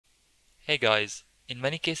Hey guys, in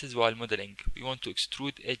many cases while modeling, we want to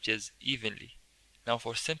extrude edges evenly. Now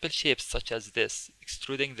for simple shapes such as this,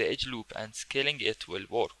 extruding the edge loop and scaling it will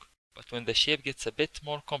work. But when the shape gets a bit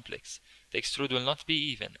more complex, the extrude will not be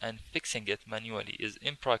even and fixing it manually is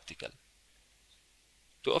impractical.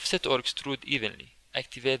 To offset or extrude evenly,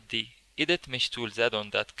 activate the Edit Mesh Tools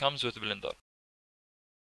add-on that comes with Blender.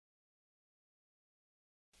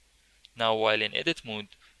 Now while in edit mode,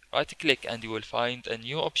 right-click and you will find a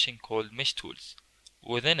new option called Mesh Tools.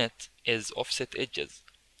 Within it is Offset Edges.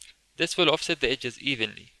 This will offset the edges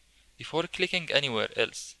evenly. Before clicking anywhere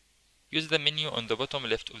else, use the menu on the bottom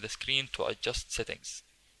left of the screen to adjust settings,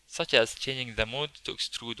 such as changing the mode to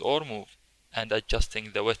extrude or move, and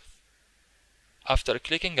adjusting the width. After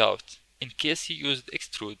clicking out, in case you used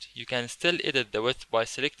extrude, you can still edit the width by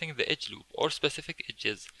selecting the edge loop or specific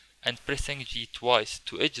edges and pressing G twice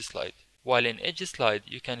to edge slide. While in edge slide,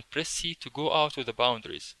 you can press C to go out of the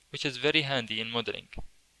boundaries, which is very handy in modeling.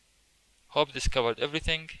 Hope this covered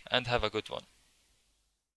everything and have a good one.